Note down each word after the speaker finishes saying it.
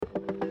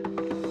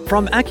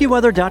From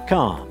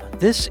AccuWeather.com,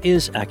 this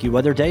is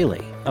AccuWeather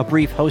Daily, a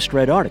brief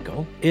host-read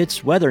article.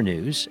 It's weather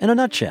news in a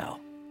nutshell.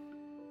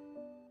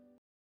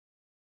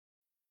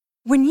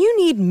 When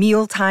you need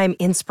mealtime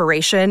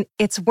inspiration,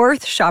 it's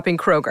worth shopping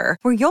Kroger,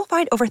 where you'll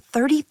find over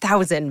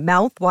 30,000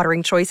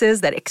 mouth-watering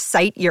choices that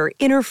excite your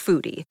inner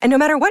foodie. And no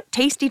matter what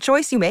tasty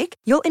choice you make,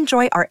 you'll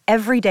enjoy our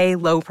everyday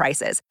low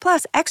prices,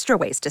 plus extra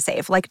ways to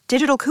save, like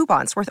digital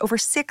coupons worth over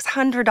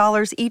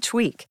 $600 each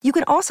week. You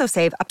can also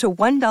save up to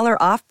 $1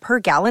 off per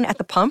gallon at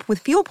the pump with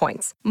fuel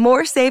points.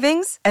 More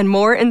savings and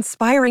more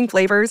inspiring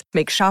flavors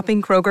make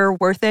shopping Kroger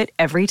worth it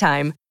every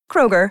time.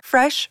 Kroger,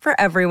 fresh for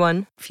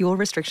everyone. Fuel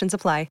restrictions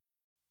apply.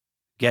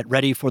 Get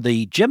ready for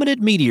the Geminid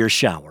Meteor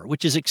Shower,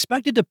 which is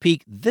expected to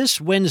peak this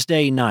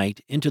Wednesday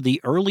night into the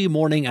early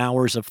morning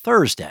hours of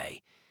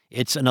Thursday.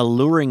 It's an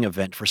alluring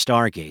event for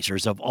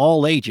stargazers of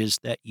all ages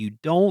that you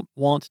don't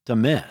want to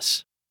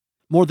miss.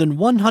 More than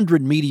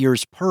 100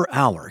 meteors per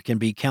hour can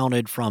be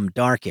counted from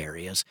dark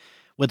areas,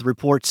 with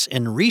reports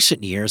in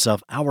recent years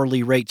of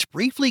hourly rates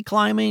briefly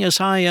climbing as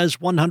high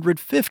as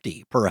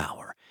 150 per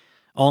hour.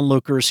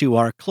 Onlookers who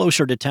are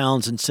closer to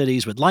towns and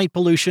cities with light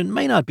pollution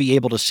may not be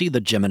able to see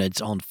the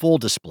Geminids on full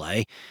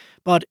display,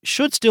 but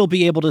should still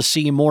be able to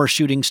see more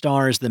shooting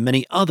stars than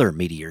many other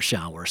meteor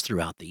showers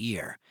throughout the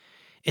year.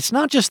 It's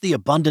not just the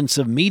abundance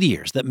of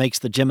meteors that makes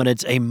the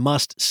Geminids a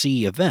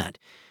must-see event,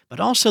 but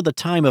also the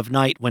time of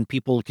night when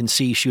people can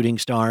see shooting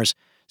stars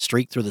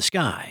streak through the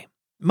sky.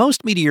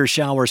 Most meteor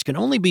showers can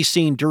only be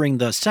seen during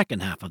the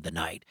second half of the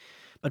night,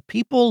 but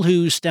people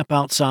who step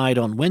outside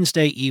on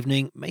Wednesday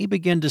evening may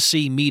begin to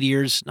see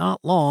meteors not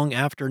long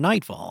after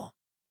nightfall.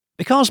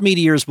 Because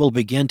meteors will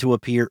begin to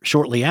appear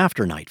shortly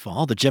after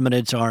nightfall, the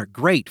Geminids are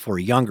great for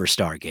younger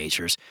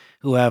stargazers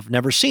who have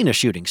never seen a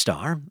shooting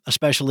star,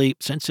 especially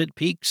since it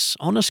peaks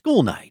on a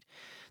school night.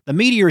 The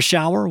meteor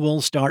shower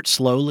will start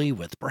slowly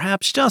with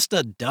perhaps just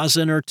a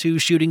dozen or two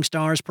shooting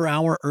stars per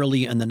hour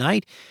early in the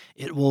night.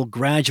 It will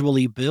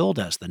gradually build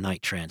as the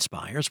night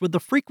transpires, with the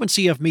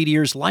frequency of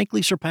meteors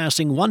likely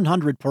surpassing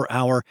 100 per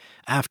hour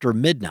after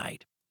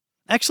midnight.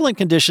 Excellent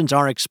conditions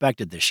are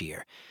expected this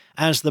year,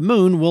 as the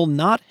moon will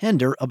not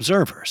hinder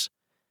observers.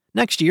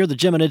 Next year, the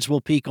Geminids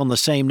will peak on the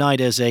same night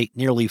as a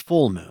nearly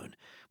full moon,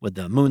 with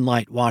the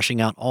moonlight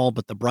washing out all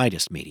but the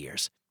brightest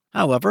meteors.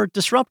 However,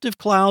 disruptive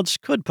clouds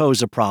could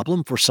pose a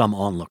problem for some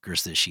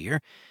onlookers this year.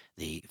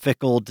 The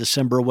fickle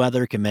December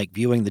weather can make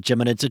viewing the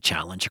Geminids a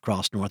challenge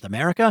across North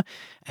America,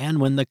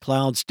 and when the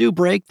clouds do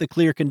break, the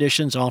clear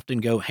conditions often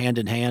go hand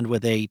in hand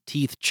with a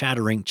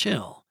teeth-chattering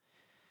chill.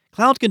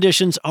 Cloud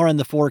conditions are in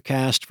the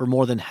forecast for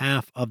more than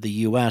half of the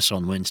U.S.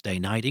 on Wednesday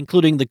night,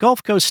 including the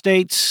Gulf Coast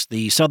states,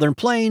 the Southern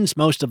Plains,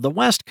 most of the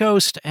West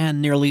Coast,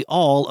 and nearly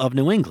all of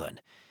New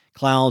England.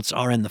 Clouds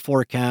are in the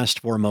forecast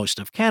for most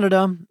of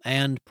Canada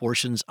and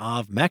portions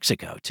of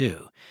Mexico,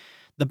 too.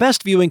 The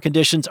best viewing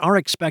conditions are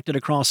expected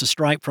across the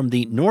stripe from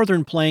the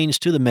northern plains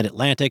to the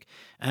mid-Atlantic,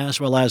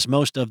 as well as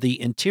most of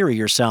the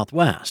interior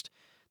Southwest.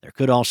 There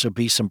could also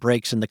be some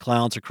breaks in the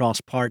clouds across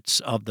parts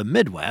of the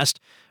Midwest,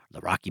 the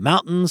Rocky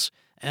Mountains,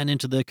 and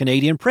into the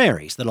Canadian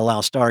prairies that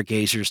allow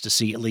stargazers to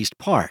see at least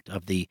part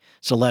of the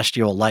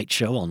celestial light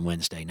show on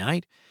Wednesday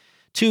night.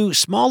 Two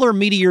smaller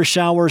meteor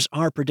showers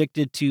are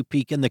predicted to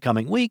peak in the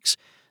coming weeks,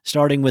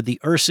 starting with the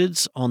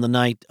Ursids on the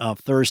night of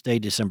Thursday,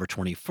 December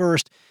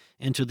 21st,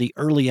 into the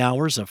early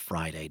hours of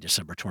Friday,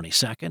 December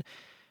 22nd.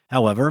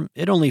 However,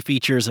 it only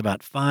features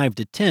about 5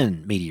 to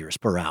 10 meteors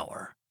per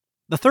hour.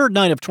 The third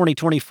night of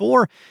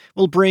 2024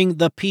 will bring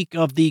the peak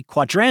of the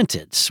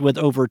Quadrantids, with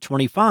over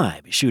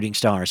 25 shooting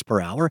stars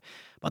per hour,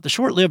 but the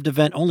short-lived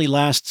event only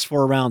lasts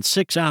for around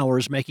 6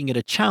 hours, making it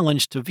a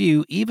challenge to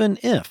view even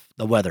if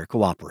the weather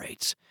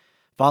cooperates.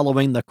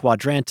 Following the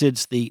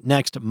Quadrantids, the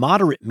next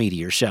moderate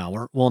meteor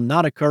shower will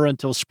not occur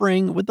until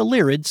spring with the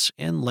Lyrids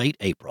in late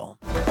April.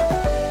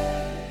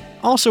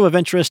 Also of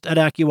interest at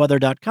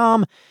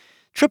AccuWeather.com,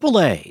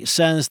 AAA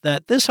says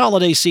that this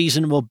holiday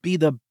season will be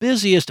the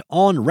busiest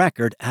on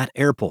record at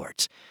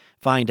airports.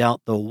 Find out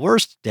the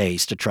worst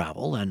days to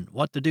travel and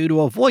what to do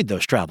to avoid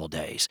those travel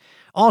days.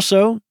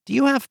 Also, do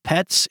you have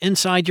pets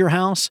inside your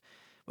house?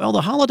 Well,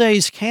 the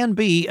holidays can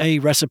be a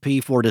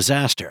recipe for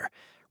disaster.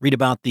 Read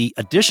about the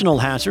additional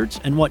hazards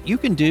and what you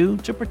can do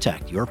to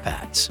protect your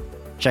pets.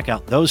 Check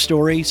out those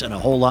stories and a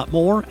whole lot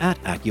more at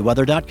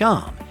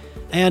AccuWeather.com.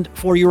 And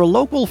for your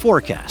local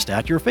forecast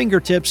at your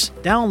fingertips,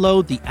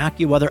 download the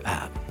AccuWeather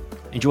app.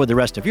 Enjoy the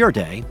rest of your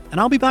day,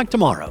 and I'll be back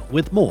tomorrow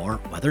with more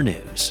weather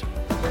news.